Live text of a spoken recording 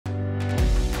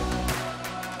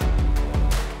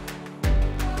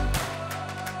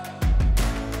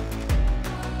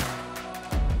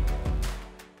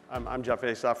I'm Jeff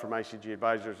Assaf from ICG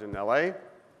Advisors in LA.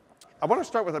 I want to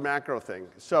start with a macro thing.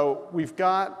 So we've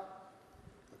got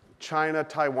China,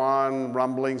 Taiwan,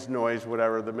 rumblings, noise,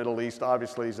 whatever. The Middle East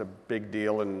obviously is a big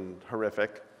deal and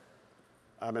horrific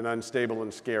and unstable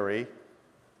and scary.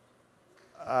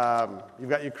 You've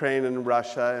got Ukraine and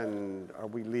Russia, and are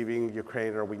we leaving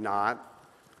Ukraine or are we not?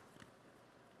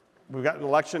 We've got an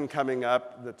election coming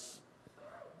up that's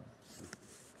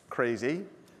crazy,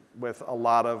 with a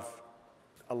lot of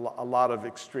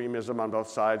extremism on both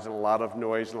sides, and a lot of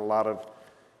noise, and a lot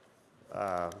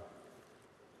of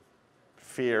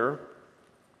fear.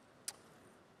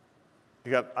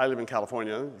 I live in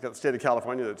California. You've got the state of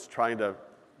California that's trying to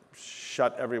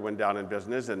shut everyone down in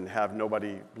business and have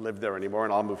nobody live there anymore,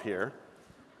 and I'll move here.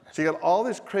 So you got all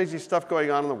this crazy stuff going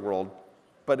on in the world,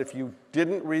 but if you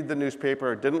didn't read the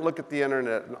newspaper, didn't look at the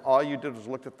internet, and all you did was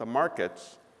look at the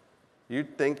markets,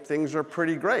 you'd think things are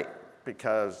pretty great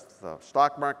because the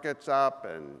stock market's up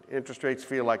and interest rates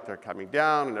feel like they're coming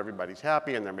down and everybody's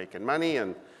happy and they're making money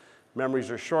and memories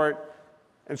are short.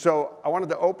 And so I wanted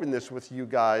to open this with you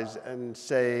guys and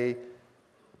say,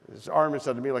 as Armen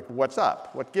said to me, like, what's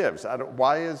up? What gives?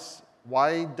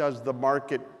 Why does the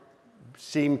market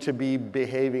seem to be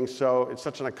behaving in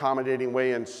such an accommodating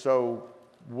way and so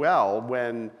well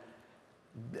when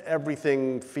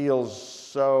everything feels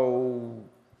so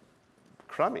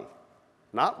crummy,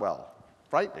 not well,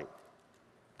 frightening?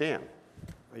 Dan.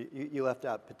 You left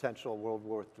out potential World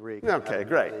War III. Okay,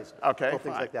 great. Okay, things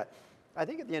like that. I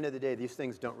think at the end of the day, these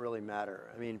things don't really matter.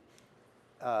 I mean,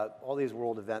 all these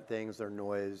world event things, they're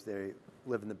noise, they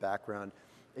live in the background.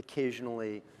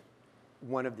 Occasionally,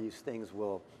 one of these things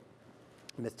will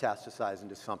metastasize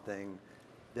into something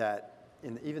that,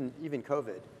 even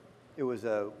COVID, it was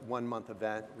a 1-month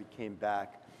event, we came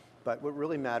back. But what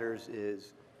really matters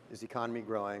is the economy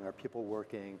growing, are people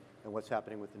working, and what's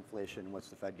happening with inflation, what's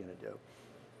the Fed gonna do?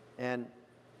 And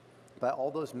by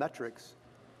all those metrics,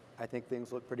 I think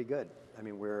things look pretty good. I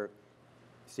mean,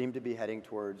 seem to be heading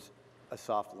towards a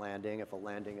soft landing, if a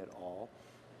landing at all.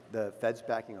 The Fed's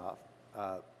backing off.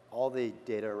 All the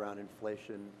data around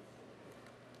inflation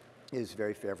is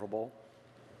very favorable.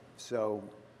 So,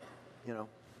 you know,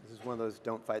 this is one of those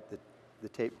don't fight the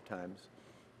tape times.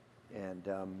 And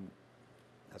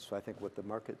that's why I think what the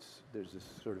markets, there's this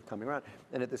sort of coming around.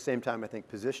 And at the same time, I think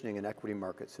positioning in equity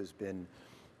markets has been,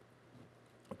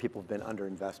 people have been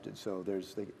underinvested. So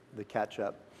there's the catch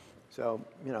up. So,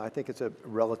 you know, I think it's a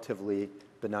relatively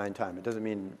benign time. It doesn't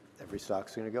mean every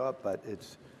stock's going to go up, but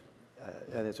it's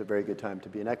a very good time to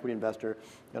be an equity investor.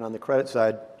 And on the credit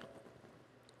side,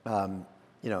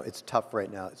 you know, it's tough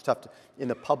right now. It's tough in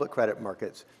the public credit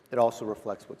markets. It also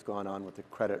reflects what's going on with the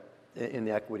credit in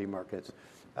the equity markets,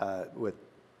 with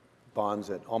bonds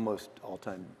at almost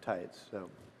all-time tights. So,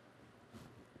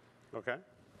 okay.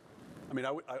 I mean,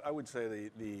 I would say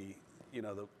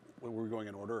when we're going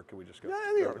in order, or can we just go?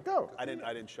 Yeah, in the order. Go. I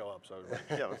didn't show up, so.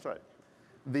 Yeah, that's right.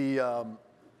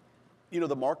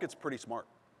 The market's pretty smart.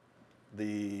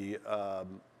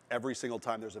 Every single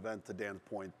time there's an event, to Dan's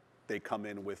point, they come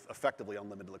in with effectively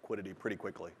unlimited liquidity pretty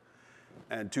quickly.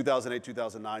 And 2008,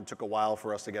 2009 took a while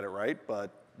for us to get it right, but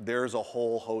there's a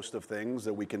whole host of things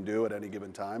that we can do at any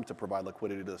given time to provide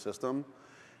liquidity to the system.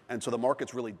 And so the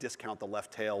markets really discount the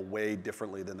left tail way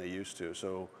differently than they used to.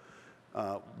 So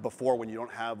before, when you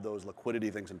don't have those liquidity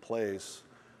things in place,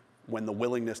 when the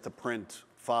willingness to print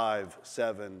 $5,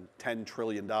 $7, $10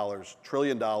 trillion,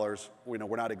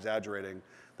 we're not exaggerating,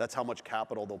 that's how much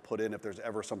capital they'll put in if there's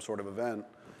ever some sort of event.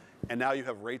 And now you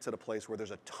have rates at a place where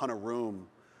there's a ton of room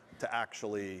to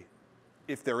actually,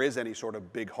 if there is any sort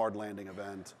of big hard landing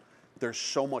event, there's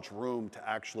so much room to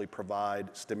actually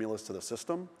provide stimulus to the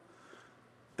system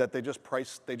that they just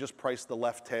price the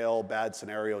left tail bad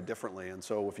scenario differently. And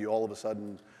so if you all of a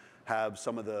sudden have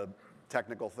some of the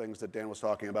technical things that Dan was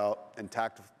talking about and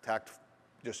tact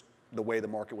just the way the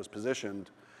market was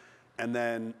positioned, and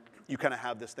then you kind of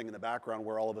have this thing in the background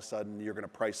where all of a sudden you're going to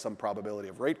price some probability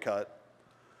of rate cut,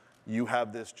 you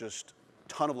have this just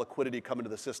ton of liquidity come into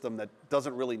the system that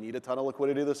doesn't really need a ton of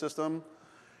liquidity to the system,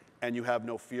 and you have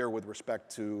no fear with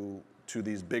respect to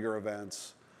these bigger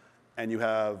events, and you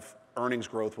have earnings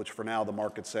growth, which for now the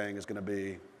market's saying is going to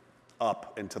be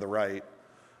up and to the right.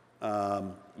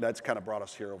 That's kind of brought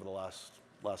us here over the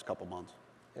last couple months.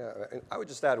 Yeah, and I would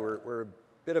just add we're a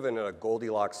bit of in a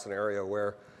Goldilocks scenario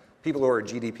where people who are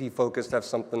GDP focused have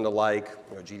something to like.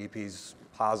 You know, GDP's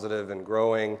positive and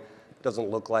growing. It doesn't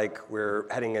look like we're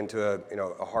heading into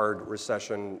a hard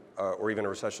recession or even a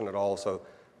recession at all. So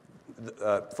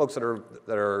folks that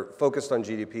are focused on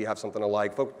GDP have something to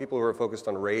like. People who are focused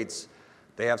on rates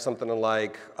they have something to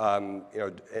like.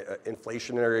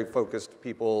 Inflationary-focused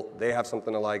people, they have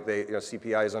something to like.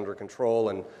 CPI is under control,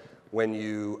 and when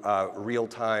you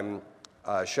real-time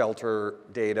shelter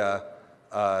data,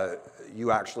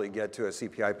 you actually get to a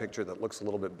CPI picture that looks a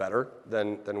little bit better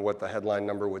than what the headline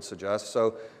number would suggest.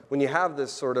 So when you have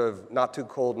this sort of not too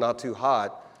cold, not too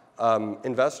hot,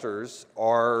 investors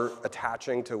are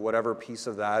attaching to whatever piece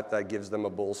of that gives them a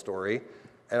bull story.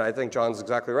 And I think John's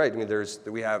exactly right. I mean,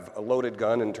 we have a loaded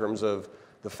gun in terms of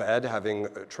the Fed having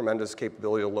a tremendous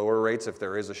capability to lower rates if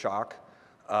there is a shock.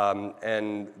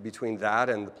 And between that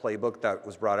and the playbook that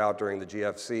was brought out during the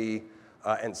GFC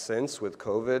and since with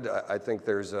COVID, I think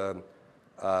there's a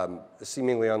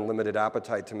seemingly unlimited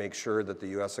appetite to make sure that the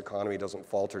U.S. economy doesn't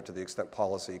falter to the extent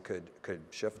policy could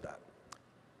shift that.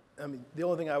 I mean, the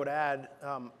only thing I would add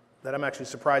that I'm actually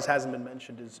surprised hasn't been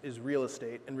mentioned is real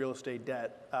estate and real estate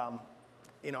debt.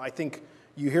 I think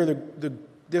you hear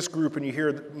this group and you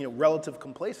hear relative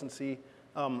complacency.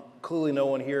 Clearly, no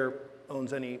one here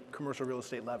owns any commercial real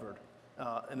estate levered,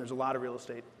 and there's a lot of real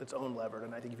estate that's owned levered.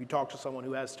 And I think if you talk to someone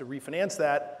who has to refinance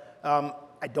that,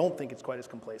 I don't think it's quite as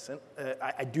complacent.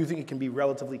 I do think it can be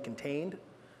relatively contained.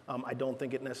 I don't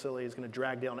think it necessarily is going to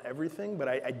drag down everything, but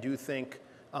I do think,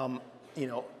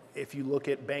 if you look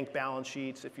at bank balance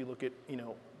sheets, if you look at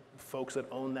folks that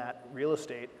own that real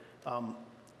estate,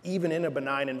 even in a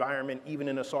benign environment, even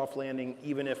in a soft landing,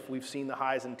 even if we've seen the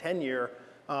highs in 10-year,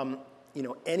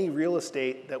 any real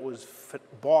estate that was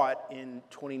bought in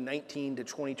 2019 to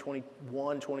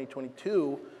 2021,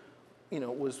 2022,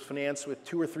 was financed with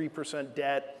 2 or 3%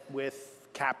 debt with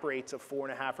cap rates of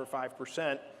 4.5 or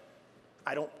 5%.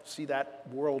 I don't see that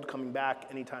world coming back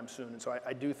anytime soon. And so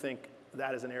I do think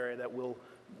that is an area that will,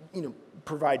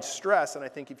 provide stress. And I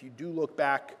think if you do look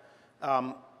back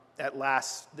at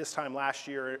this time last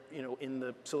year, in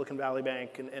the Silicon Valley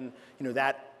Bank and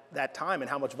that time and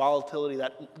how much volatility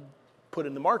that put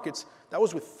in the markets, that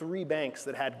was with 3 banks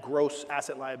that had gross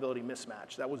asset liability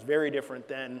mismatch. That was very different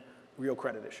than real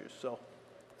credit issues. So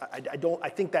I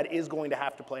think that is going to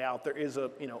have to play out. There's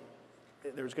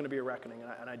going to be a reckoning,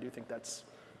 and I do think that's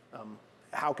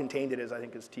how contained it is, I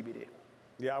think, is TBD.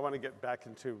 Yeah, I want to get back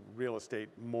into real estate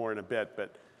more in a bit,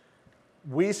 but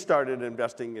we started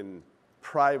investing in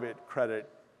private credit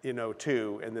in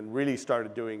 2002 and then really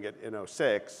started doing it in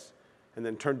 2006 and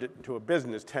then turned it into a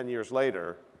business 10 years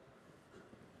later.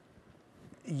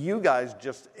 You guys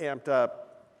just amped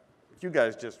up, you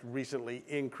guys just recently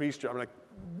increased your,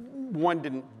 one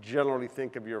didn't generally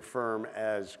think of your firm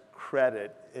as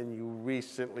credit, and you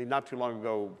recently, not too long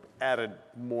ago, added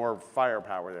more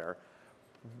firepower there,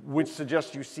 which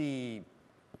suggests you see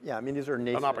these are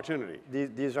an opportunity.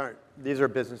 These are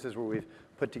businesses where we've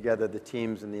put together the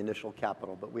teams and the initial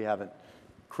capital, but we haven't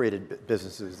created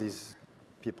businesses. These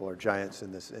people are giants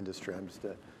in this industry. I'm just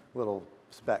a little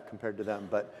speck compared to them,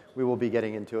 but we will be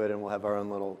getting into it, and we'll have our own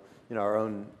little, our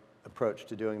own approach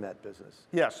to doing that business.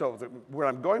 Yeah, so where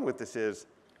I'm going with this is,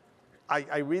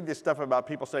 I read this stuff about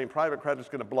people saying private credit is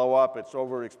going to blow up, it's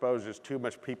overexposed, there's too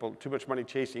much money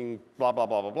chasing blah, blah,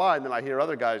 blah, blah, blah. And then I hear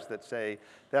other guys that say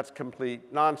that's complete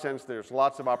nonsense, there's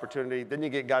lots of opportunity. Then you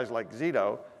get guys like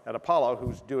Zito at Apollo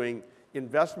who's doing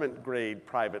investment grade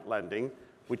private lending,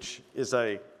 which is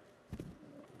a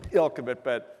ilk of it,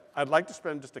 but I'd like to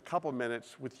spend just a couple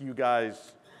minutes with you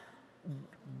guys.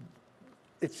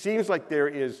 It seems like there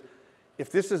is,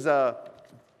 if this is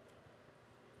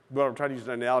I'm trying to use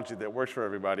an analogy that works for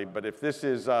everybody, but if this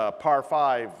is par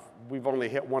 5, we've only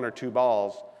hit 1 or 2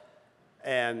 balls,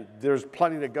 and there's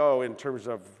plenty to go in terms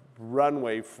of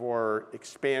runway for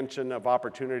expansion of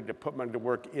opportunity to put money to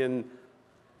work in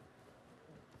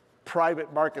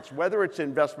private markets, whether it's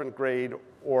investment grade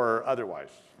or otherwise.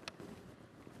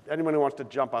 Anyone who wants to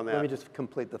jump on that? Let me just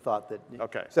complete the thought that.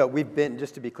 Okay. So we've been,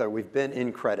 just to be clear, we've been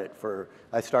in credit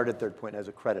I started Third Point as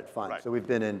a credit fund. Right. So we've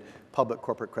been in public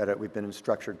corporate credit, we've been in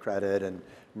structured credit and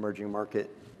emerging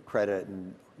market credit.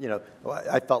 And,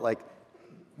 I felt like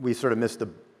we sort of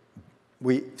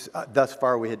thus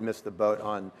far we had missed the boat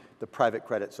on the private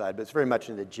credit side, but it's very much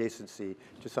an adjacency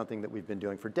to something that we've been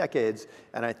doing for decades.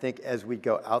 And I think as we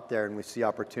go out there and we see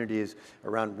opportunities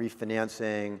around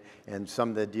refinancing and some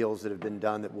of the deals that have been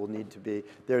done that will need to be,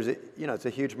 it's a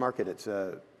huge market. It's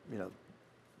a, $1.5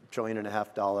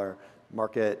 trillion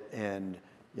market. And,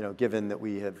 given that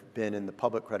we have been in the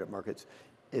public credit markets,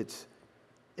 it's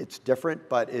different,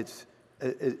 but it's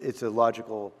a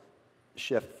logical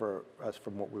shift for us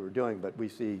from what we were doing. But we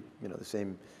see, the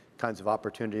same kinds of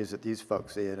opportunities that these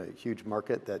folks see in a huge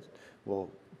market that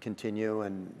will continue,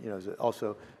 and there's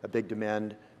also a big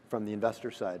demand from the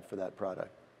investor side for that product.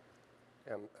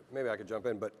 Yeah, maybe I could jump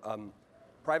in, but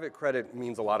Private credit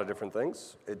means a lot of different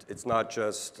things. It's not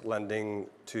just lending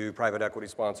to private equity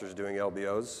sponsors doing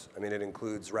LBOs. I mean, it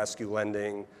includes rescue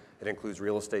lending. It includes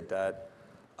real estate debt.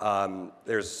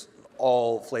 There's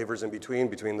all flavors in between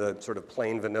the sort of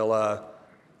plain vanilla,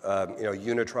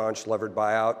 unitranche levered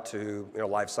buyout to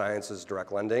life sciences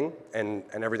direct lending and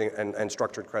everything and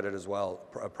structured credit as well,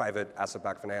 private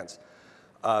asset-backed finance.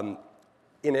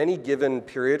 In any given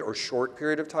period or short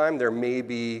period of time, there may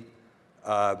be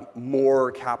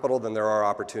more capital than there are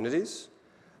opportunities.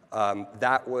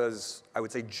 That was, I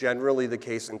would say, generally the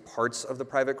case in parts of the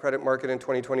private credit market in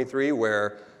 2023,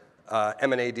 where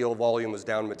M&A deal volume was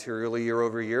down materially year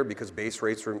over year because base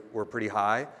rates were pretty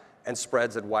high and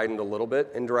spreads had widened a little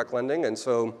bit in direct lending. And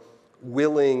so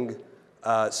willing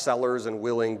sellers and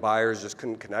willing buyers just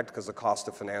couldn't connect because the cost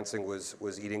of financing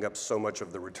was eating up so much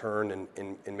of the return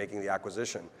in making the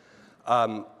acquisition.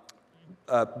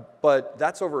 But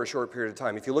that's over a short period of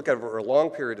time. If you look at it over a long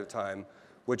period of time,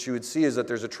 what you would see is that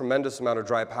there's a tremendous amount of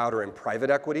dry powder in private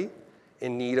equity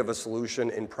in need of a solution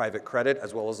in private credit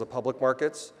as well as the public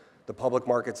markets. The public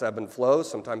markets ebb and flow.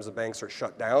 Sometimes the banks are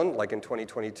shut down, like in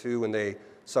 2022 when they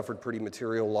suffered pretty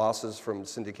material losses from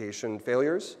syndication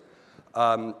failures.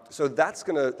 So that's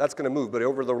gonna move. But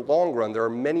over the long run, there are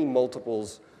many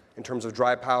multiples in terms of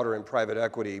dry powder in private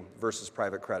equity versus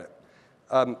private credit.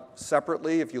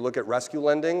 Separately, if you look at rescue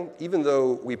lending, even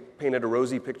though we painted a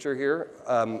rosy picture here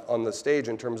on the stage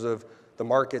in terms of the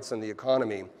markets and the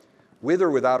economy, with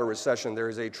or without a recession, there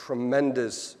is a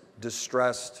tremendous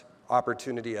distressed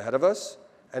opportunity ahead of us,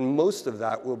 and most of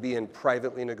that will be in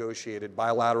privately negotiated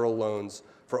bilateral loans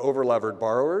for over-levered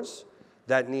borrowers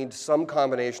that need some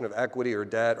combination of equity or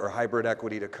debt or hybrid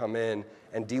equity to come in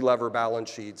and de-lever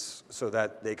balance sheets so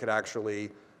that they could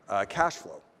actually cash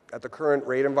flow. At the current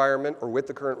rate environment or with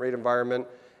the current rate environment,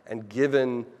 and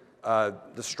given the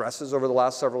stresses over the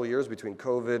last several years between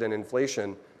COVID and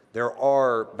inflation, there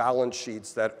are balance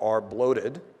sheets that are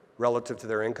bloated relative to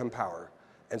their income power.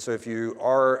 And so if you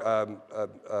are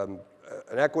an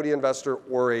equity investor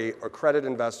or a credit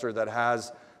investor that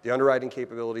has the underwriting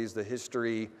capabilities, the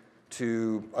history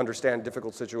to understand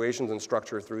difficult situations and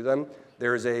structure through them,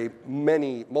 there is a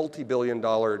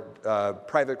multi-billion-dollar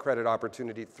private credit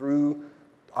opportunity through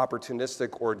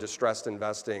opportunistic or distressed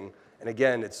investing. And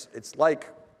again, it's in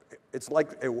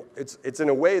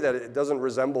a way that it doesn't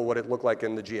resemble what it looked like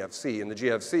in the GFC. In the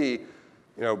GFC,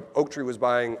 Oaktree was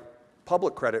buying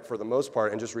public credit for the most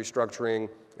part and just restructuring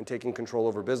and taking control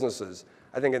over businesses.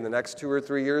 I think in the next 2 or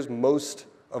 3 years, most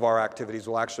of our activities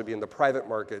will actually be in the private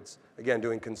markets, again,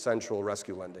 doing consensual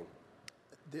rescue lending.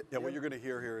 Yeah, what you're going to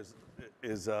hear here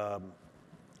is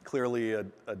clearly a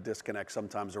disconnect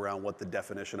sometimes around what the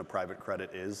definition of private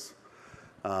credit is.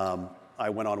 I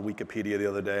went on Wikipedia the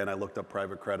other day and I looked up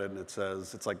private credit, and it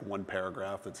says, it's like one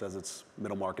paragraph. It says it's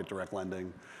middle market direct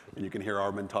lending. And you can hear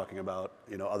Armen talking about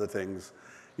other things.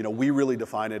 We really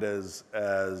define it as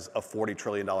a $40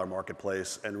 trillion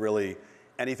marketplace, and really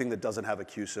anything that doesn't have a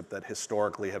CUSIP that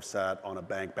historically have sat on a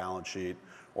bank balance sheet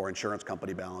or insurance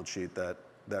company balance sheet that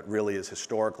really is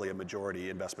historically a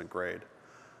majority investment grade.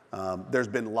 There's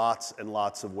been lots and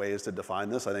lots of ways to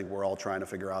define this. I think we're all trying to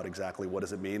figure out exactly what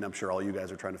does it mean. I'm sure all you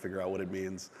guys are trying to figure out what it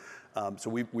means. So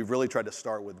we've really tried to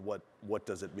start with what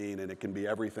does it mean, and it can be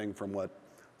everything from what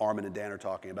Armen and Dan are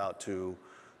talking about to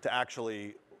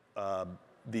actually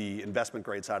the investment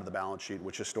grade side of the balance sheet,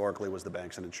 which historically was the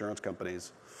banks and insurance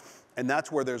companies. And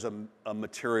that's where there's a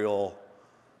material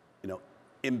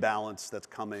imbalance that's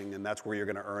coming, and that's where you're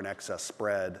going to earn excess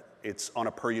spread. It's on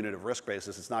a per unit of risk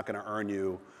basis. It's not going to earn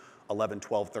you 11,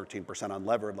 12, 13%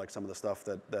 unlevered like some of the stuff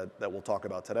that we'll talk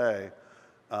about today.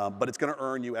 But it's going to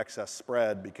earn you excess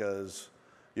spread because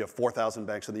you have 4,000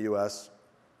 banks in the US.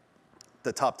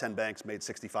 The top 10 banks made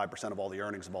 65% of all the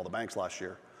earnings of all the banks last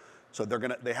year. So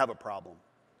they have a problem.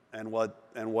 And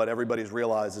what everybody's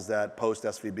realized is that post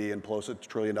SVB and post $1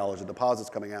 trillion of deposits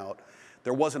coming out,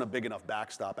 there wasn't a big enough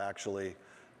backstop actually,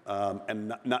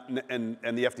 and the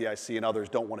FDIC and others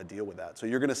don't want to deal with that. So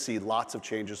you're going to see lots of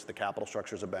changes to the capital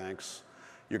structures of banks.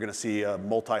 You're going to see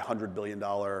multi-$100 billion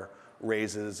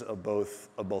raises of both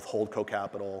holdco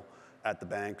capital at the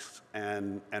banks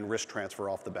and risk transfer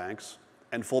off the banks,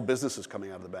 and full businesses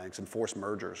coming out of the banks and forced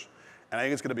mergers. And I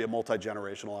think it's going to be a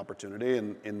multi-generational opportunity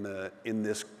in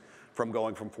this, from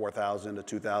going from 4,000 to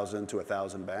 2,000 to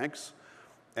 1,000 banks.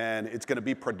 And it's going to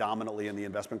be predominantly in the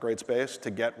investment grade space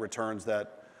to get returns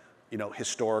that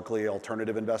historically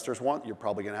alternative investors want. You're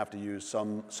probably going to have to use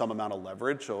some amount of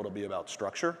leverage, so it'll be about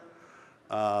structure.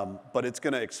 But it's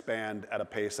going to expand at a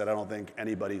pace that I don't think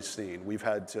anybody's seen.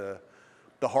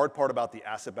 The hard part about the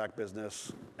asset-backed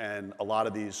business and a lot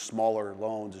of these smaller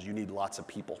loans is you need lots of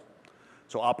people.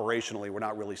 So operationally, we're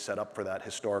not really set up for that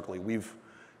historically.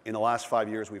 In the last 5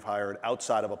 years, we've hired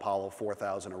outside of Apollo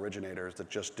 4,000 originators that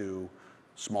just do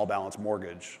small balance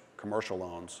mortgage, commercial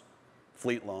loans,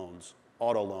 fleet loans,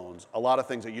 auto loans, a lot of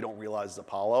things that you don't realize is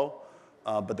Apollo,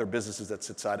 but they're businesses that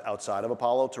sit outside of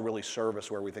Apollo to really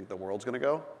service where we think the world's going to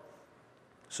go.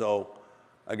 So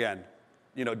again,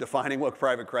 defining what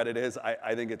private credit is,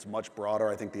 I think it's much broader.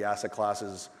 I think the asset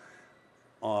classes,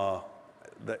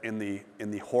 in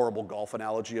the horrible golf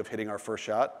analogy of hitting our first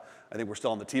shot, I think we're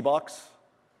still on the tee box.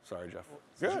 Sorry, Jeff.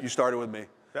 Good. You started with me.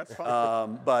 That's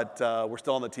fine. But we're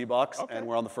still on the tee box, and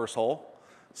we're on the first hole.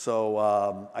 So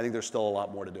I think there's still a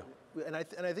lot more to do. And I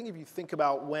think if you think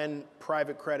about when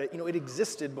private credit, it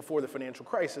existed before the financial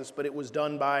crisis, but it was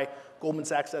done by Goldman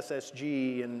Sachs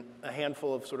SSG and a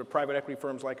handful of sort of private equity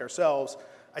firms like ourselves.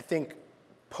 I think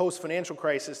post-financial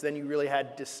crisis, then you really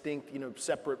had distinct,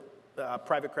 separate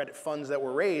private credit funds that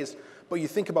were raised. But you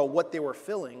think about what they were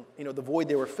filling, the void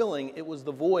they were filling, it was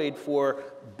the void for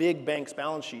big banks'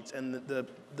 balance sheets. And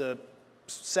the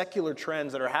secular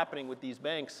trends that are happening with these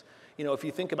banks, if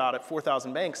you think about it,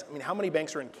 4,000 banks, how many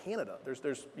banks are in Canada?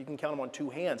 You can count them on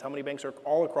two hands. How many banks are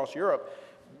all across Europe?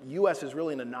 U.S. is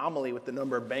really an anomaly with the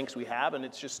number of banks we have, and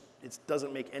it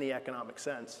doesn't make any economic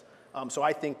sense. So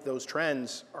I think those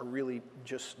trends are really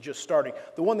just starting.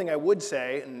 The one thing I would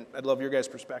say, and I'd love your guys'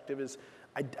 perspective, is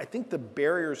I think the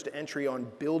barriers to entry on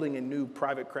building a new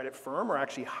private credit firm are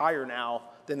actually higher now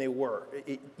than they were.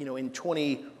 In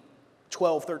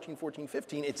 2012, 13, 14,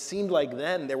 15, it seemed like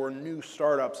then there were new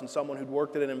startups and someone who'd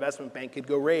worked at an investment bank could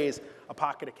go raise a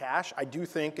pocket of cash. I do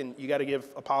think, and you got to give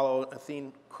Apollo and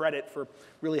Athene credit for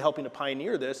really helping to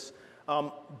pioneer this,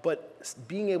 but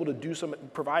being able to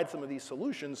provide some of these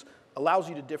solutions allows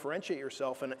you to differentiate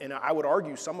yourself, and I would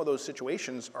argue some of those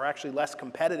situations are actually less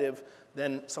competitive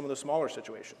than some of the smaller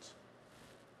situations.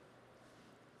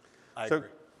 I agree.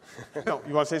 No,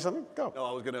 you want to say something? Go. No,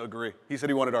 I was going to agree. He said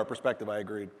he wanted our perspective. I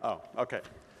agreed. Oh, okay.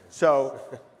 So,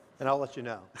 And I'll let you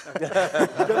know.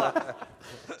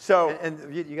 so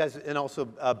And you guys, and also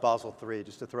Basel III,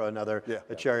 just to throw another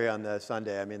a cherry on the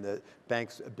sundae. The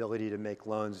bank's ability to make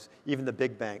loans, even the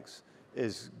big banks,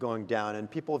 is going down.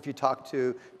 And people, if you talk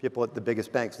to people at the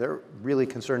biggest banks, they're really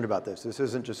concerned about this. This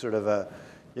isn't just sort of a,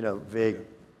 vague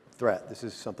threat. This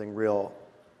is something real.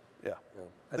 Yeah.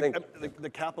 I think the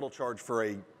capital charge for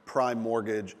a prime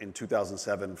mortgage in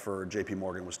 2007 for JP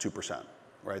Morgan was 2%,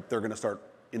 right? They're going to start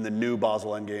in the new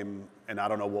Basel endgame, and I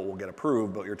don't know what will get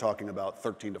approved, but you're talking about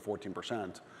 13 to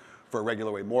 14% for a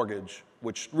regular way mortgage,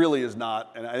 which really is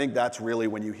not, and I think that's really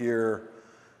when you hear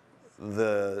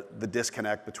the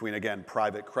disconnect between, again,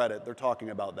 private credit, they're talking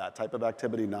about that type of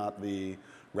activity, not the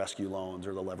rescue loans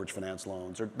or the leverage finance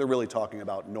loans. They're really talking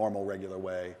about normal, regular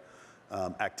way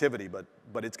activity, but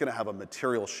it's going to have a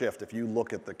material shift. If you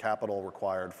look at the capital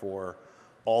required for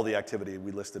all the activity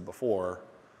we listed before,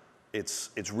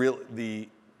 it's real. The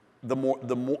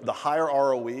higher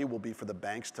ROE will be for the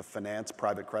banks to finance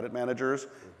private credit managers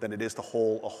than it is to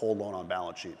hold a whole loan on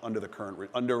balance sheet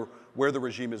under where the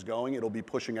regime is going. It'll be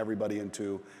pushing everybody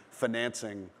into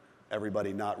financing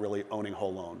everybody, not really owning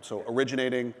whole loans. So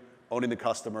originating, owning the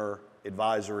customer,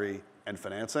 advisory, and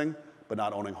financing, but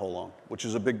not owning whole loan, which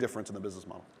is a big difference in the business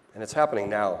model. And it's happening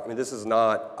now. This is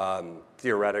not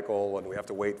theoretical, and we have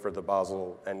to wait for the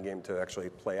Basel endgame to actually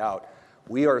play out.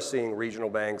 We are seeing regional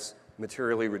banks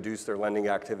materially reduce their lending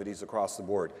activities across the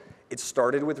board. It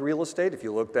started with real estate. If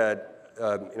you looked at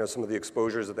some of the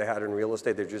exposures that they had in real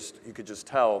estate, you could just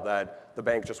tell that the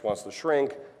bank just wants to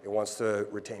shrink. It wants to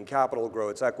retain capital, grow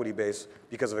its equity base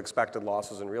because of expected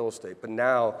losses in real estate. But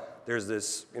now there's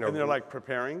this, and they're like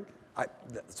preparing?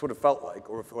 That's what it felt like,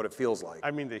 or what it feels like.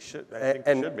 They should. I think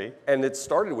they should be. And it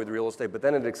started with real estate, but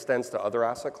then it extends to other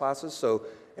asset classes. So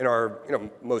in our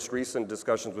most recent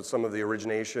discussions with some of the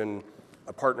origination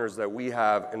partners that we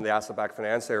have in the asset-backed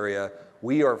finance area,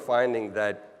 we are finding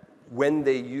that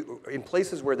in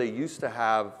places where they used to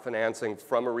have financing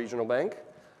from a regional bank,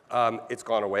 it's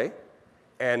gone away.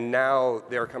 And now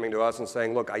they're coming to us and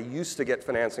saying, look, I used to get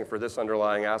financing for this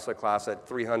underlying asset class at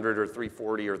 300 or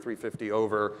 340 or 350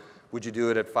 over. Would you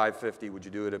do it at 550? Would you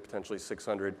do it at potentially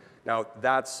 600? Now,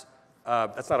 that's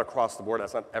not across the board.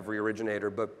 That's not every originator.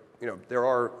 But there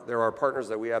are partners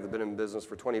that we have that have been in business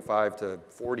for 25 to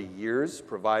 40 years,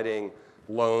 providing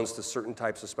loans to certain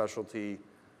types of specialty,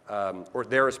 or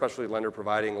they're a specialty lender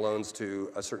providing loans to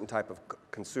a certain type of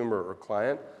consumer or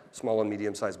client, small and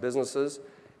medium-sized businesses.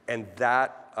 And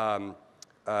that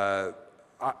the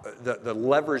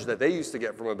leverage that they used to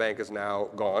get from a bank is now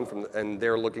gone, and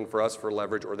they're looking for us for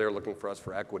leverage, or they're looking for us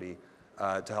for equity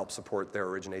to help support their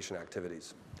origination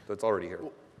activities. So it's already here.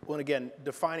 well, and again,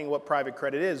 defining what private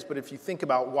credit is, but if you think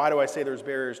about why do I say there's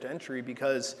barriers to entry,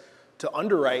 because to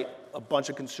underwrite a bunch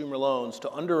of consumer loans,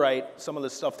 to underwrite some of the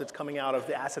stuff that's coming out of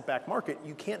the asset-backed market,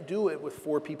 you can't do it with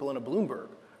 4 people in a Bloomberg,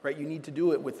 right? You need to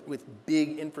do it with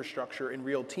big infrastructure and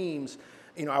real teams.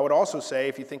 I would also say,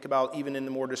 if you think about even in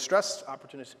the more distressed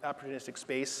opportunistic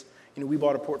space, we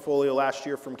bought a portfolio last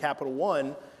year from Capital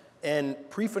One, and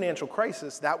pre-financial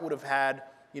crisis, that would have had,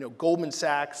 Goldman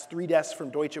Sachs, 3 desks from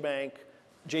Deutsche Bank,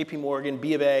 JP Morgan,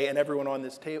 B of A, and everyone on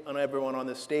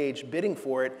this stage bidding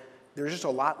for it. There's just a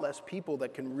lot less people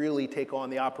that can really take on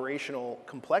the operational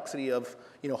complexity of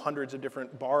hundreds of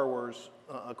different borrowers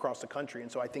across the country.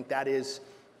 And so I think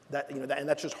and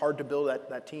that's just hard to build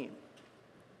that team.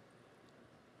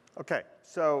 Okay,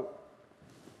 so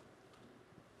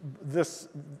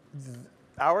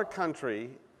our country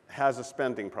has a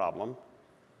spending problem.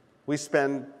 We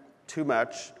spend too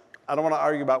much. I don't want to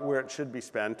argue about where it should be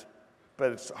spent,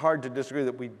 but it's hard to disagree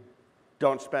that we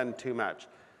don't spend too much.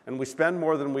 And we spend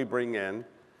more than we bring in,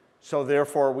 so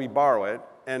therefore we borrow it.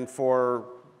 And for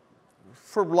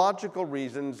logical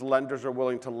reasons, lenders are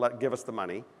willing to give us the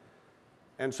money.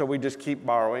 And so we just keep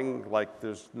borrowing like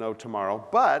there's no tomorrow.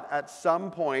 But at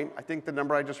some point, I think the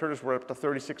number I just heard is we're up to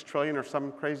 36 trillion or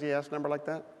some crazy ass number like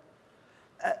that.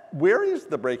 Where is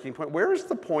the breaking point? Where is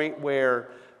the point where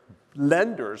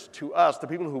lenders to us, the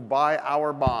people who buy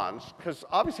our bonds, because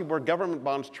obviously where government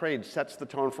bonds trade sets the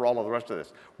tone for all of the rest of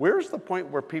this. Where's the point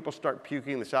where people start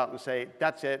puking this out and say,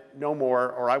 that's it, no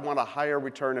more, or I want a higher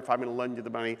return if I'm going to lend you the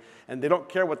money, and they don't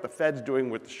care what the Fed's doing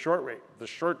with the short rate, the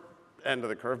short end of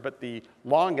the curve, but the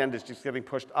long end is just getting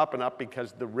pushed up and up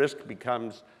because the risk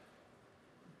becomes,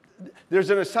 there's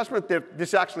an assessment that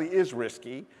this actually is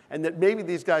risky and that maybe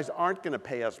these guys aren't going to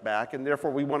pay us back and therefore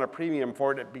we want a premium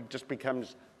for it, just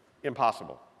becomes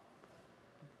impossible.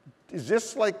 Is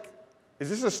this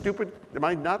a stupid, am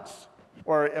I nuts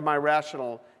or am I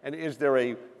rational, and is there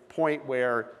a point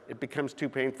where it becomes too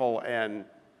painful and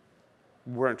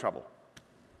we're in trouble?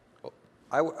 Well,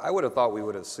 I would have thought we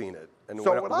would have seen it. And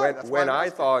So when I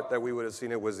thought that we would have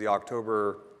seen it was the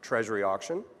October Treasury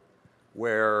auction,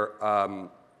 where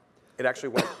it actually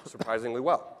went surprisingly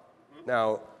well.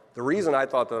 Now, the reason I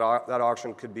thought that that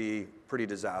auction could be pretty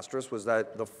disastrous was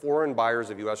that the foreign buyers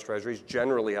of U.S. Treasuries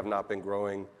generally have not been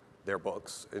growing their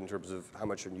books in terms of how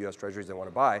much in U.S. Treasuries they want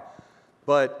to buy.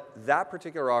 But that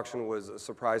particular auction was a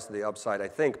surprise to the upside, I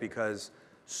think, because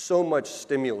so much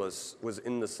stimulus was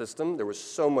in the system. There was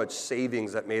so much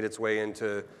savings that made its way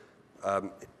into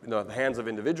the hands of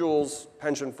individuals,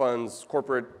 pension funds,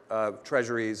 corporate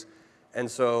treasuries.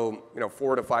 And so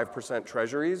 4 to 5%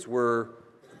 treasuries were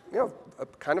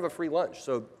kind of a free lunch.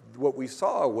 So what we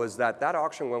saw was that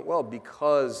auction went well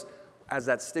because as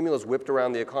that stimulus whipped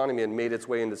around the economy and made its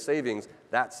way into savings,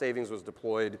 that savings was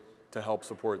deployed to help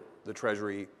support the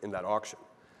Treasury in that auction.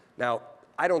 Now,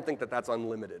 I don't think that that's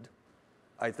unlimited.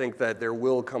 I think that there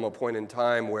will come a point in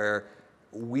time where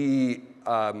we,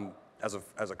 as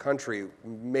a country,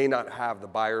 may not have the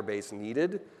buyer base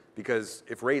needed because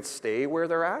if rates stay where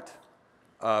they're at,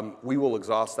 we will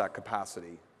exhaust that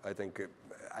capacity. I think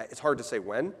it's hard to say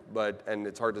when, and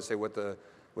it's hard to say what the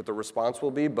response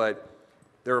will be, but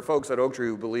there are folks at Oaktree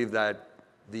who believe that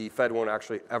the Fed won't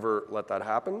actually ever let that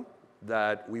happen,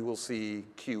 that we will see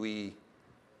QE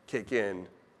kick in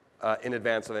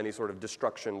advance of any sort of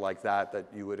destruction like that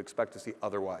you would expect to see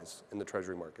otherwise in the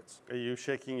Treasury markets. Are you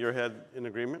shaking your head in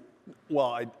agreement?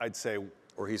 Well, I'd say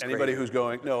Or he's anybody crazy.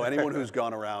 anyone who's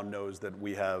gone around knows that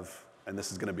we have, and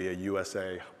this is going to be a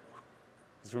USA,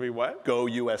 It's going to be what? go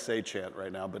USA chant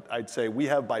right now, but I'd say we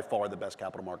have by far the best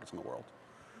capital markets in the world.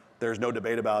 There's no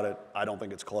debate about it. I don't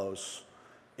think it's close.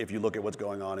 If you look at what's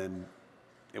going on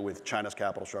with China's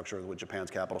capital structure, with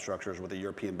Japan's capital structures, with the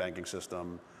European banking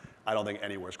system, I don't think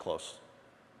anywhere's close.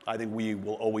 I think we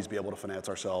will always be able to finance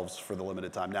ourselves for the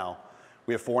limited time. Now,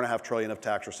 we have $4.5 trillion of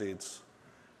tax receipts.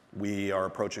 We are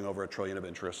approaching over $1 trillion of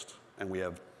interest, and we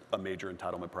have a major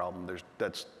entitlement problem.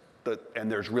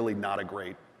 And there's really not a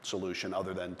great solution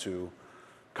other than to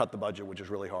cut the budget, which is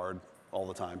really hard all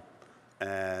the time.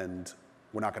 And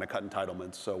we're not going to cut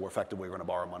entitlements, so we're effectively going to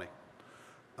borrow money.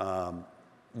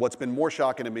 What's been more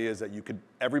shocking to me is that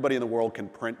everybody in the world can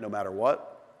print no matter what,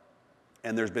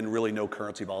 and there's been really no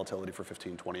currency volatility for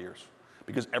 15, 20 years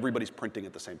because everybody's printing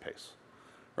at the same pace,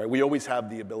 right? We always have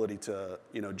the ability to,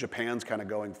 Japan's kind of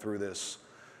going through this,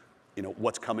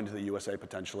 what's coming to the USA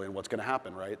potentially and what's going to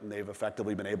happen, right? And they've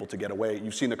effectively been able to get away.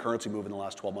 You've seen the currency move in the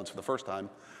last 12 months for the first time,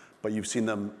 but you've seen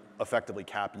them effectively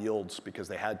cap yields because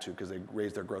they had to, because they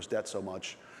raised their gross debt so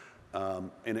much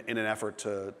in an effort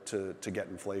to get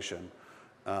inflation.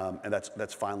 And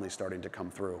that's finally starting to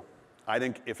come through. I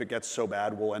think if it gets so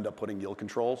bad, we'll end up putting yield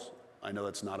controls. I know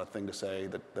that's not a thing to say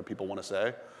that people want to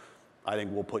say. I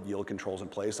think we'll put yield controls in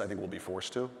place. I think we'll be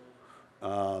forced to.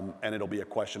 And it'll be a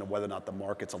question of whether or not the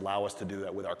markets allow us to do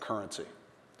that with our currency.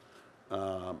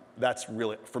 That's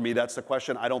really, for me, that's the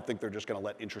question. I don't think they're just going to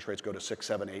let interest rates go to 6,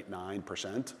 7, 8,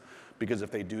 9%, because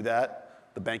if they do that,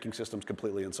 the banking system's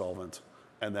completely insolvent.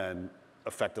 And then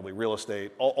effectively real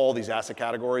estate, all these asset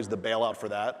categories, the bailout for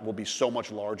that will be so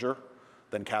much larger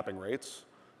than capping rates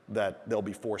that they'll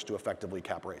be forced to effectively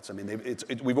cap rates. I mean,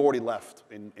 we've already left,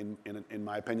 in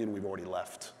my opinion, we've already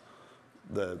left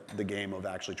the game of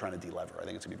actually trying to delever. I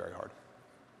think it's going to be very hard.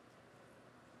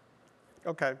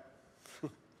 Okay.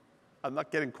 I'm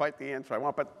not getting quite the answer I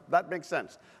want, but that makes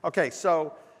sense. Okay,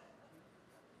 so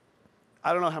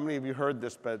I don't know how many of you heard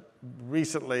this, but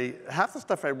recently, half the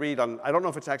stuff I read on, I don't know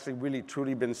if it's actually really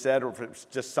truly been said or if it's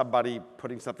just somebody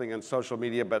putting something on social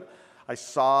media, but I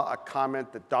saw a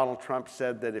comment that Donald Trump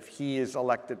said that if he is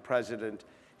elected president,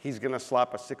 he's going to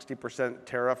slap a 60%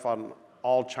 tariff on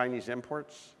all Chinese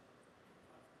imports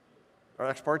or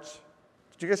exports.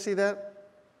 Did you guys see that?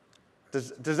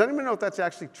 Does anyone know if that's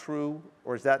actually true,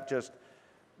 or is that just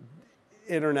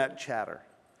internet chatter?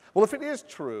 Well, if it is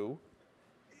true,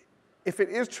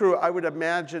 I would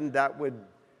imagine that would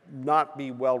not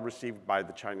be well received by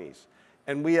the Chinese.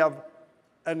 And we have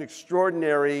an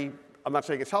extraordinary, I'm not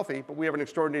saying it's healthy, but we have an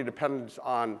extraordinary dependence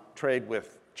on trade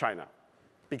with China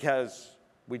because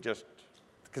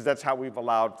that's how we've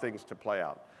allowed things to play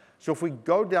out. So if we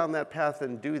go down that path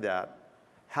and do that,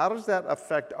 how does that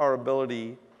affect our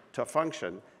ability to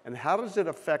function, and how does it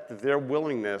affect their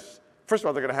willingness? First of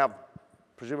all, they're going to have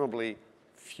presumably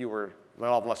they'll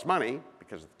have less money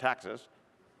because of the taxes.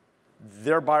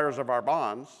 They're buyers of our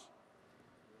bonds.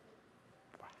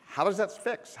 How does that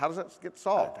fix? How does that get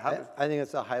solved? I think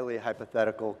it's a highly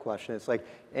hypothetical question. It's like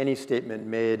any statement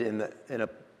made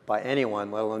by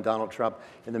anyone, let alone Donald Trump,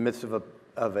 in the midst of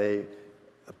a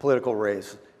political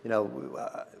race. You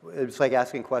know, it's like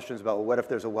asking questions about, well, what if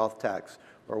there's a wealth tax?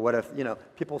 Or what if,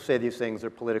 people say these things are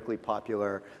politically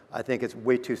popular. I think it's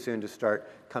way too soon to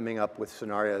start coming up with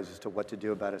scenarios as to what to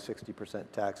do about a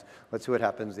 60% tax. Let's see what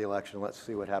happens in the election. Let's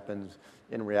see what happens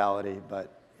in reality. But,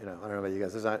 I don't know about you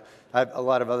guys. I have a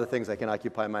lot of other things I can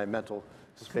occupy my mental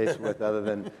space with other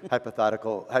than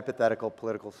hypothetical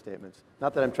political statements.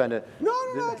 Not that I'm trying to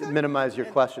minimize your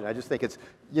question. I just think it's,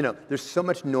 there's so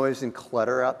much noise and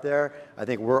clutter out there. I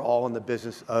think we're all in the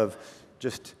business of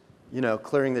just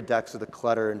clearing the decks of the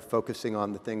clutter and focusing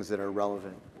on the things that are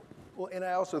relevant. Well, and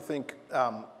I also think,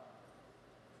 I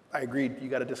agree, you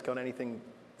got to discount anything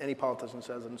any politician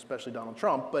says, and especially Donald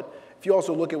Trump. But if you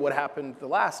also look at what happened the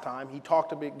last time, he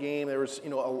talked a big game. There was, a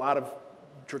lot of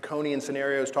draconian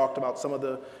scenarios, talked about some of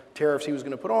the tariffs he was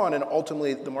going to put on, and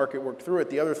ultimately the market worked through it.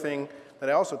 The other thing that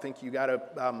I also think you got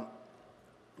to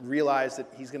realize that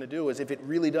he's going to do is if it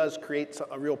really does create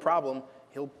a real problem,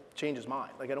 he'll change his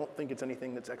mind. Like, I don't think it's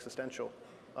anything that's existential,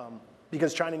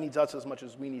 because China needs us as much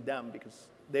as we need them, because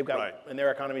they've got, and their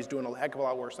economy is doing a heck of a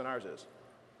lot worse than ours is.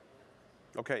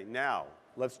 Okay, now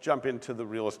let's jump into the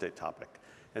real estate topic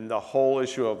and the whole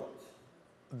issue of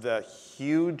the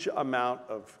huge amount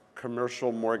of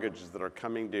commercial mortgages that are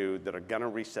coming due that are going to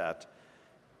reset,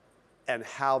 and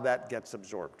how that gets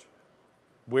absorbed.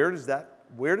 Where does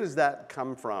that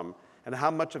come from, and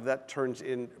how much of that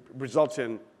results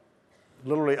in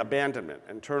literally abandonment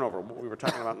and turnover, what we were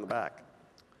talking about in the back?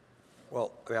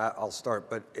 Well, I'll start,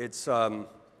 but it's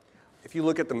if you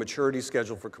look at the maturity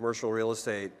schedule for commercial real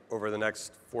estate over the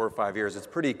next 4 or 5 years, it's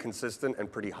pretty consistent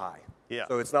and pretty high. Yeah.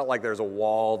 So it's not like there's a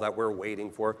wall that we're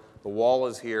waiting for. The wall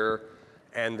is here,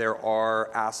 and there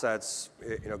are assets,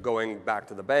 going back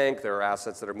to the bank. There are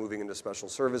assets that are moving into special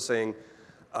servicing.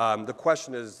 The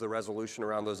question is the resolution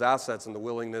around those assets and the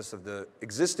willingness of the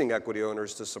existing equity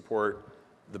owners to support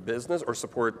the business or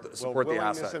support the asset.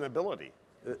 Willingness and ability.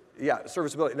 Yeah,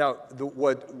 serviceability. Now,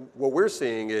 what we're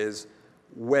seeing is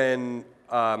when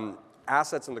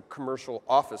assets in the commercial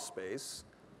office space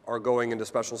are going into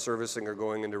special servicing or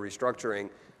going into restructuring,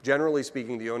 generally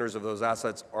speaking, the owners of those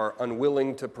assets are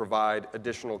unwilling to provide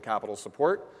additional capital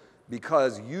support,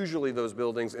 because usually those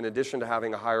buildings, in addition to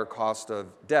having a higher cost of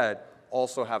debt,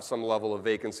 also have some level of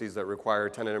vacancies that require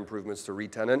tenant improvements to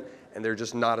re-tenant, and they're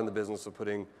just not in the business of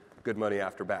putting good money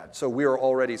after bad. So we are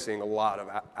already seeing a lot of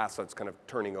assets kind of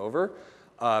turning over.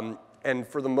 And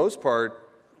for the most part,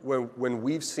 when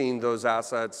we've seen those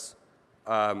assets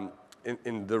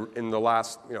in the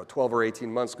last 12 or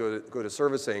 18 months go to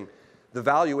servicing, the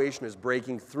valuation is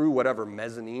breaking through whatever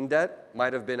mezzanine debt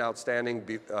might have been outstanding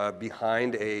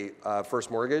behind a first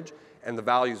mortgage, and the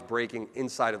value is breaking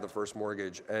inside of the first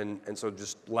mortgage. And so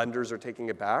just lenders are taking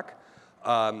it back.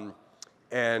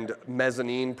 And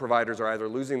mezzanine providers are either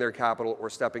losing their capital or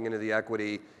stepping into the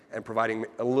equity and providing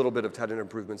a little bit of tenant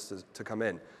improvements to come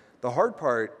in. The hard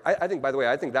part, I think, by the way,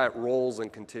 I think that rolls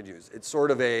and continues. It's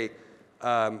sort of a,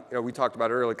 we talked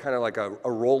about earlier, kind of like a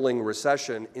rolling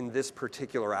recession in this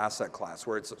particular asset class,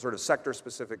 where it's sort of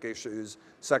sector-specific issues,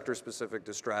 sector-specific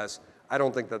distress. I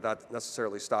don't think that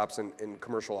necessarily stops in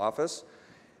commercial office.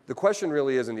 The question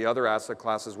really is in the other asset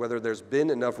classes whether there's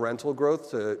been enough rental growth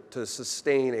to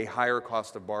sustain a higher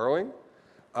cost of borrowing,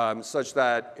 such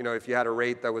that if you had a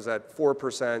rate that was at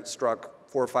 4% struck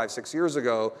 4, 5, 6 years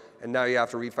ago, and now you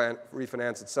have to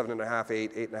refinance at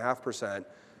 7.5%, 8%,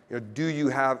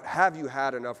 8.5%. Have you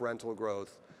had enough rental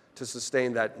growth to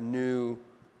sustain that new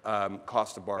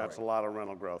cost of borrowing? That's a lot of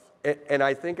rental growth. And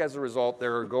I think as a result,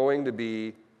 there are going to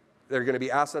be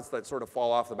assets that sort of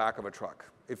fall off the back of a truck.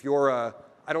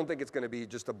 I don't think it's going to be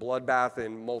just a bloodbath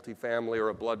in multifamily or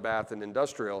a bloodbath in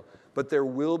industrial, but there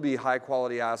will be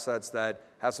high-quality assets that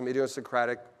have some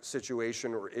idiosyncratic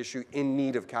situation or issue in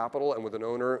need of capital and with an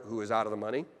owner who is out of the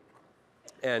money.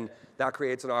 And that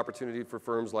creates an opportunity for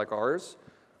firms like ours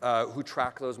who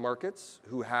track those markets,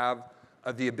 who have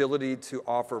the ability to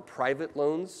offer private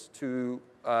loans to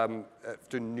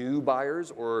new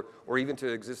buyers or even to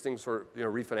existing sort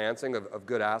of refinancing of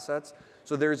good assets.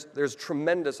 So there's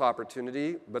tremendous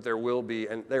opportunity, but there will be,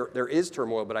 and there is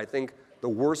turmoil, but I think the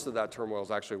worst of that turmoil is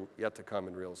actually yet to come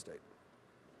in real estate.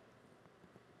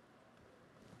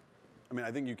 I mean,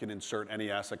 I think you can insert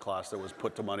any asset class that was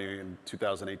put to money in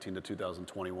 2018 to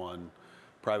 2021,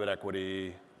 private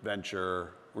equity,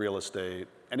 venture, real estate,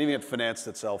 anything that financed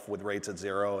itself with rates at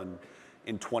zero. And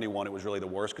in 21, it was really the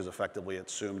worst because effectively it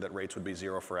assumed that rates would be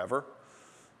zero forever.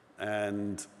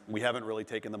 And we haven't really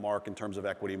taken the mark in terms of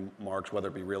equity marks, whether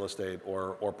it be real estate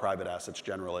or private assets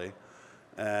generally.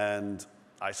 And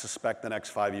I suspect the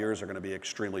next 5 years are going to be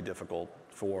extremely difficult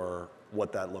for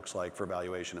what that looks like for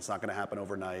valuation. It's not going to happen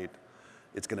overnight.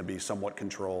 It's going to be somewhat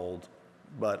controlled.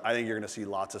 But I think you're going to see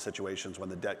lots of situations when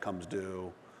the debt comes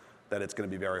due that it's going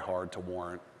to be very hard to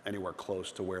warrant anywhere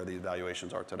close to where the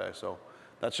valuations are today. So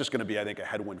that's just going to be, I think, a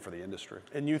headwind for the industry.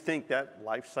 And you think that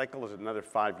life cycle is another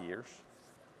 5 years?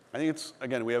 I think it's,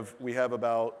 again, we have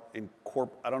about,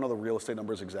 I don't know the real estate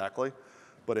numbers exactly,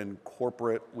 but in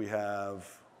corporate we have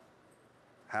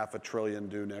 $500 billion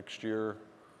due next year,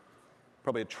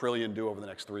 probably $1 trillion due over the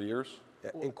next 3 years.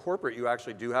 Yeah, in corporate, you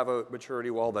actually do have a maturity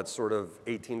wall that's sort of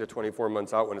 18 to 24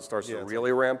 months out when it starts to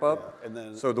really ramp up. Yeah. And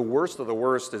then, so the worst of the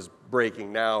worst is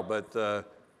breaking now, but the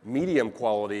medium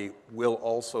quality will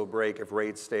also break if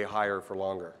rates stay higher for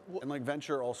longer. And like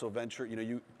venture,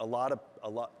 a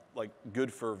lot like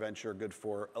good for venture,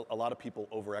 a lot of people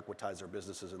over-equitize their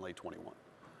businesses in late 21.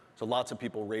 So lots of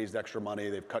people raised extra money,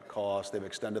 they've cut costs, they've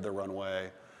extended their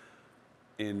runway.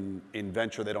 In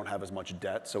venture, they don't have as much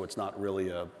debt, so it's not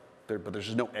really but there's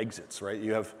just no exits, right?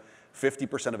 You have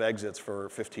 50% of exits for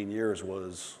 15 years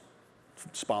was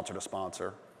sponsor to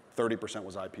sponsor, 30%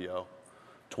 was IPO,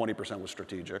 20% was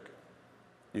strategic.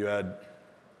 You had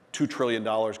 $2 trillion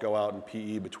go out in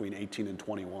PE between 18 and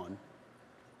 21.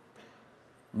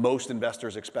 Most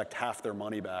investors expect half their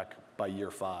money back by year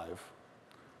 5.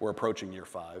 We're approaching year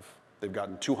 5. They've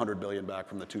gotten $200 billion back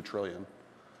from the $2 trillion.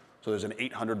 So there's an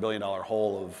 $800 billion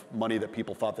hole of money that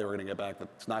people thought they were going to get back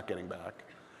that's not getting back,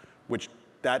 which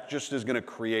that just is going to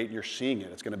create, you're seeing it.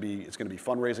 It's going to be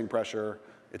fundraising pressure.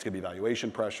 It's going to be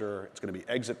valuation pressure. It's going to be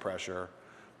exit pressure.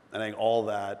 And I think all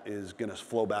that is going to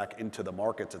flow back into the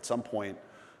markets at some point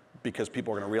because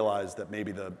people are going to realize that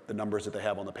maybe the numbers that they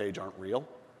have on the page aren't real.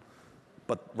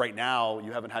 But right now,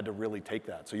 you haven't had to really take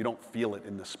that. So you don't feel it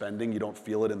in the spending. You don't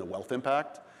feel it in the wealth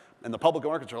impact. And the public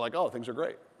markets are like, oh, things are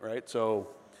great, right? So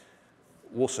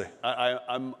we'll see.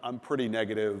 I'm pretty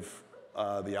negative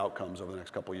the outcomes over the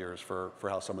next couple of years for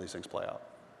how some of these things play out.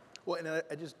 Well, and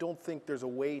I just don't think there's a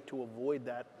way to avoid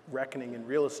that reckoning in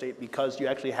real estate because you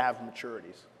actually have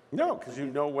maturities. No, because you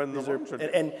know when the loans are due.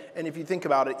 And if you think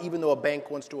about it, even though a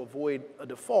bank wants to avoid a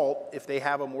default, if they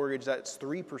have a mortgage that's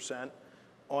 3%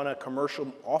 on a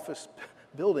commercial office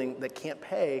building that can't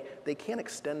pay, they can't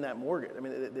extend that mortgage. I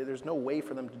mean, there's no way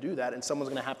for them to do that, and someone's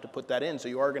going to have to put that in. So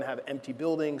you are going to have empty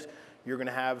buildings. You're going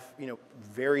to have,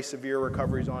 very severe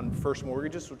recoveries on first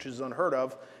mortgages, which is unheard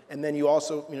of. And then you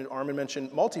also, Armen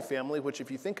mentioned multifamily, which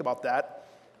if you think about that,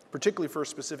 particularly for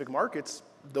specific markets,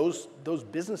 those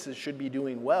businesses should be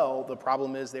doing well. The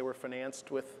problem is they were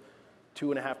financed with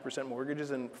 2.5%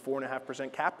 mortgages and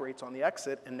 4.5% cap rates on the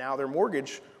exit, and now their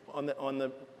mortgage on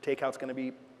the takeout's going to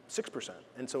be 6%.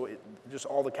 And so just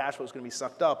all the cash flow is going to be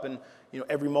sucked up. And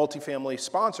every multifamily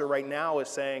sponsor right now is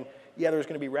saying, yeah, there's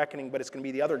going to be reckoning, but it's going to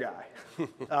be the other guy.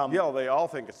 Yeah, they all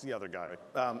think it's the other guy.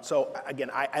 So again,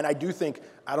 I do think,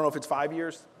 I don't know if it's 5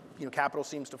 years, capital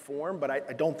seems to form, but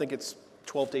I don't think it's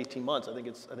 12 to 18 months. I think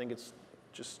it's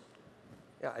just.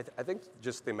 Yeah, I think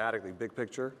just thematically, big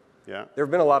picture. Yeah. There have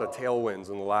been a lot of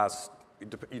tailwinds in the last,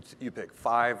 you pick,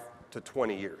 5 to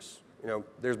 20 years.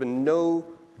 There's been no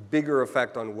bigger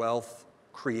effect on wealth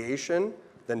creation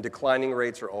than declining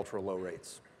rates or ultra low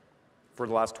rates for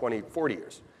the last 20, 40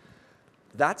 years.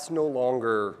 That's no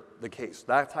longer the case.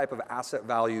 That type of asset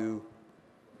value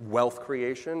wealth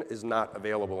creation is not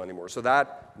available anymore. So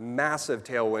that massive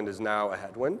tailwind is now a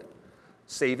headwind.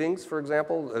 Savings, for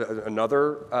example,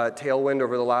 another tailwind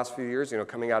over the last few years,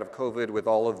 coming out of COVID with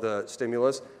all of the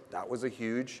stimulus, that was a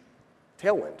huge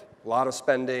tailwind. A lot of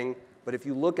spending, but if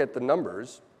you look at the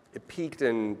numbers, it peaked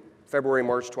in February,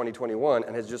 March 2021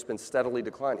 and has just been steadily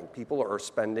declining. People are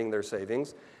spending their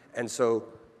savings, and so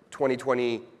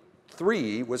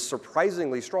 2023 was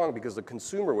surprisingly strong because the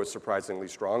consumer was surprisingly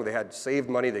strong. They had saved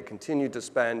money, they continued to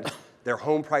spend, their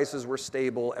home prices were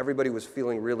stable, everybody was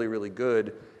feeling really, really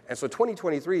good. And so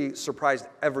 2023 surprised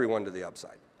everyone to the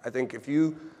upside. I think if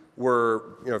you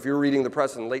were reading the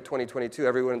press in late 2022,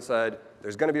 everyone said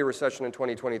there's going to be a recession in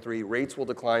 2023, rates will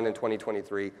decline in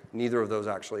 2023. Neither of those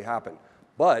actually happened.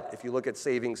 But if you look at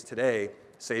savings today,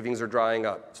 savings are drying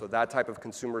up. So that type of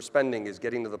consumer spending is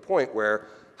getting to the point where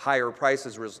higher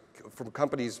prices from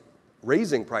companies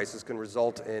raising prices can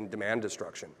result in demand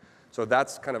destruction. So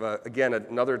that's kind of, again,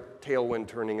 another tailwind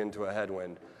turning into a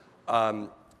headwind.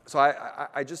 So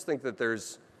I just think that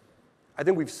I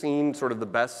think we've seen sort of the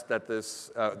best that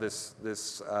this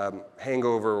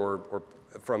hangover or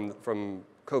from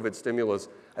COVID stimulus,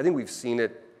 I think we've seen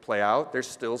it play out. There's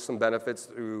still some benefits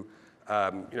through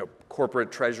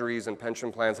corporate treasuries and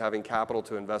pension plans having capital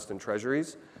to invest in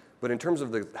treasuries. But in terms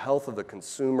of the health of the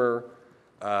consumer,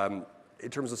 in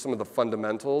terms of some of the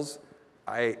fundamentals,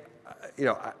 I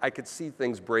could see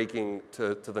things breaking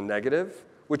to the negative,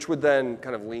 which would then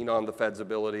kind of lean on the Fed's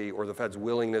ability or the Fed's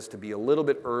willingness to be a little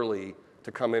bit early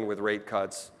to come in with rate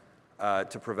cuts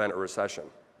to prevent a recession.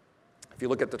 If you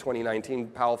look at the 2019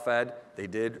 Powell Fed, they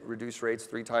did reduce rates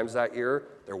 3 times that year.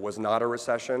 There was not a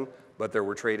recession, but there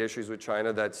were trade issues with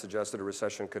China that suggested a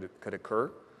recession could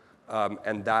occur.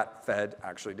 And that Fed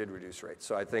actually did reduce rates.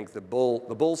 So I think the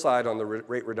bull side on the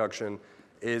rate reduction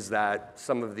is that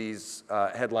some of these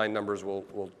headline numbers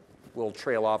will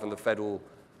trail off and the Fed will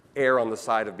err on the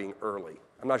side of being early.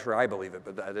 I'm not sure I believe it,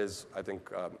 but that is, I think,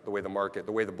 the way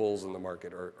the bulls in the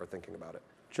market are thinking about it.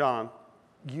 John,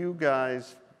 you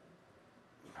guys,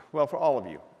 well, for all of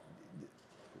you,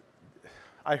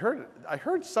 I heard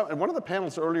in one of the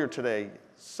panels earlier today,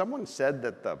 someone said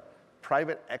that the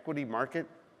private equity market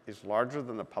is larger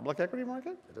than the public equity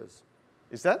market? It is.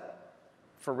 Is that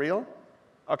for real?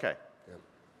 Okay. Yeah.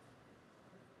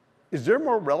 Is there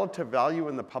more relative value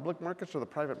in the public markets or the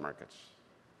private markets?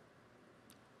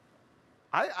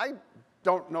 I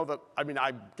don't know that,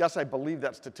 I guess I believe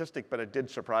that statistic, but it did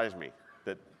surprise me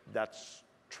that that's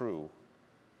true.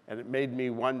 And it made me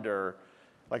wonder,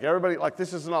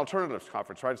 this is an alternatives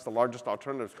conference, right? It's the largest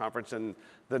alternatives conference, and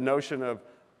the notion of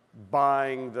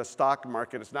buying the stock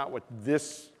market is not what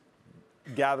this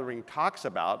gathering talks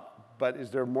about, but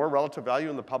is there more relative value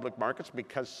in the public markets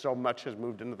because so much has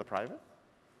moved into the private?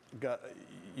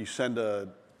 You send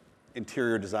an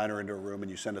interior designer into a room and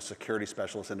you send a security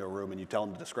specialist into a room and you tell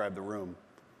them to describe the room.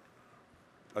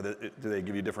 Do they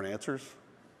give you different answers?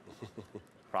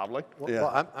 Probably.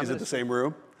 Yeah. Is it the same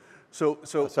room? So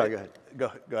sorry, go ahead. Go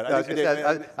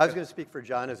ahead. I was going to speak for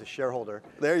John as a shareholder.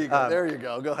 There you go. There you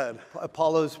go. Go ahead.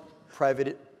 Apollo's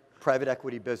private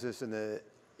equity business in the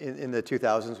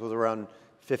 2000s was around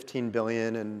 $15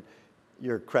 billion, and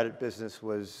your credit business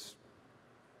was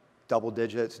double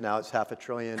digits. Now it's $500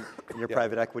 billion. And your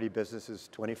private equity business is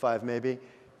 25, maybe.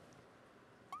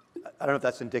 I don't know if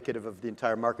that's indicative of the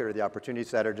entire market or the opportunity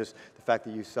set, or just the fact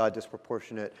that you saw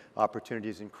disproportionate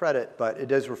opportunities in credit, but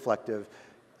it is reflective.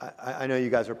 I know you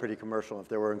guys are pretty commercial. If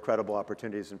there were incredible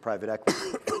opportunities in private equity,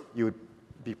 you would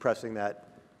be pressing that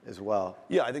as well.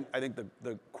 Yeah, I think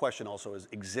the question also is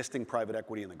existing private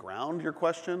equity in the ground, your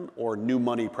question, or new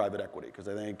money private equity?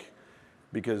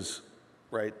 Because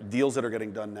deals that are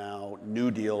getting done now,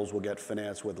 new deals will get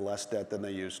financed with less debt than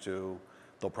they used to.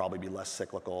 They'll probably be less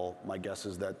cyclical. My guess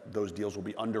is that those deals will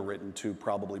be underwritten to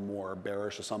probably more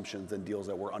bearish assumptions than deals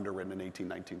that were underwritten in 18,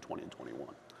 19, 20, and 21.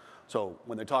 So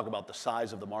when they talk about the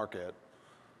size of the market,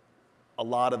 a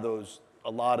lot of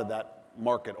that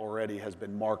market already has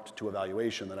been marked to a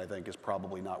valuation that I think is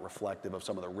probably not reflective of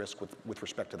some of the risk with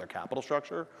respect to their capital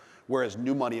structure. Whereas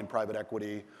new money in private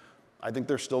equity, I think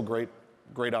there's still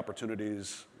great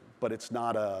opportunities but it's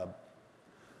not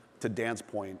to Dan's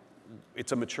point,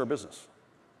 it's a mature business.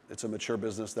 It's a mature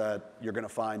business that you're going to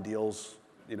find deals,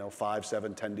 5,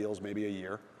 7, 10 deals, maybe a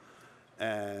year,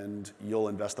 and you'll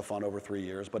invest the fund over 3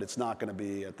 years, but it's not going to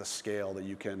be at the scale that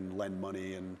you can lend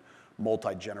money and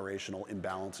multi-generational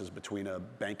imbalances between a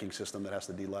banking system that has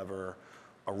to delever,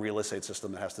 a real estate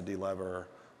system that has to delever,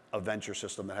 a venture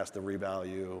system that has to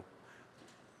revalue.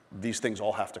 These things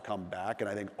all have to come back, and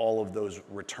I think all of those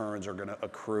returns are going to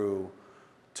accrue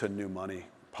to new money,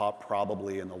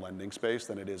 probably in the lending space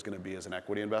than it is going to be as an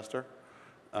equity investor.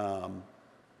 I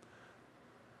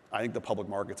think the public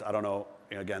markets, I don't know,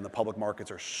 again, the public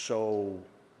markets are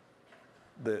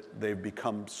they've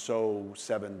become so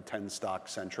 7-10 stock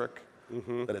centric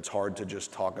that it's hard to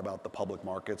just talk about the public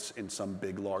markets in some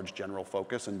big, large general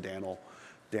focus. And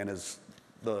Dan is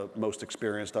the most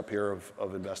experienced up here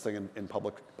of investing in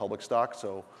public stock,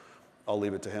 so I'll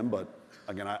leave it to him. But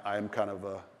again,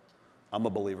 I'm a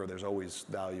believer there's always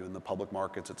value in the public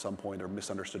markets at some point, or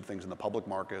misunderstood things in the public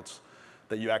markets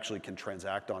that you actually can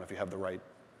transact on if you have the right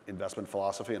investment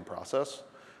philosophy and process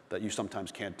that you sometimes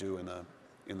can't do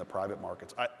in the private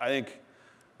markets. I think,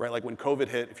 right, like when COVID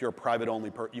hit, if you're a private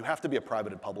only, you have to be a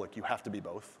private and public, you have to be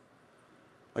both.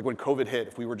 Like when COVID hit,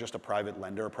 if we were just a private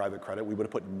lender, a private credit, we would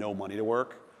have put no money to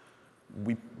work.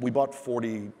 We bought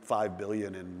 $45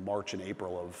 billion in March and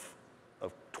April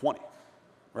of 20,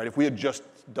 right? If we had just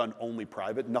done only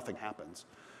private, nothing happens.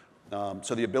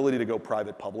 So the ability to go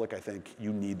private public, I think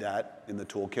you need that in the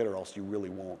toolkit, or else you really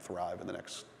won't thrive in the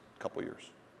next couple of years.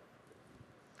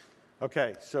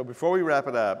 Okay, so before we wrap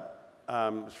it up,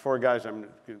 four guys, I'm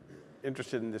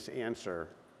interested in this answer.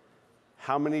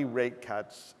 How many rate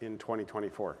cuts in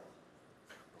 2024?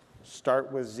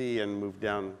 Start with Z and move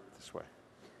down this way.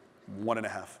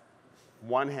 1.5.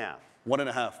 1/2.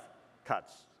 1.5.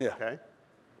 Cuts. Yeah. Okay.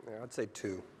 Yeah, I'd say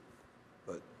 2,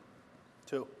 but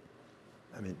 2.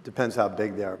 I mean, it depends how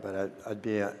big they are, but I'd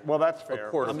be at Well, that's fair.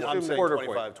 quarter. I'm saying Quarter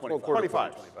 25. point.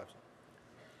 25.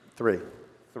 3.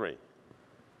 3.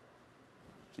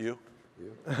 You?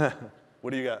 What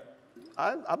do you got?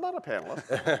 I'm not a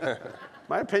panelist.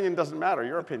 My opinion doesn't matter.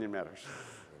 Your opinion matters.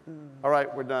 All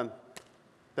right, we're done.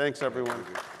 Thanks, everyone.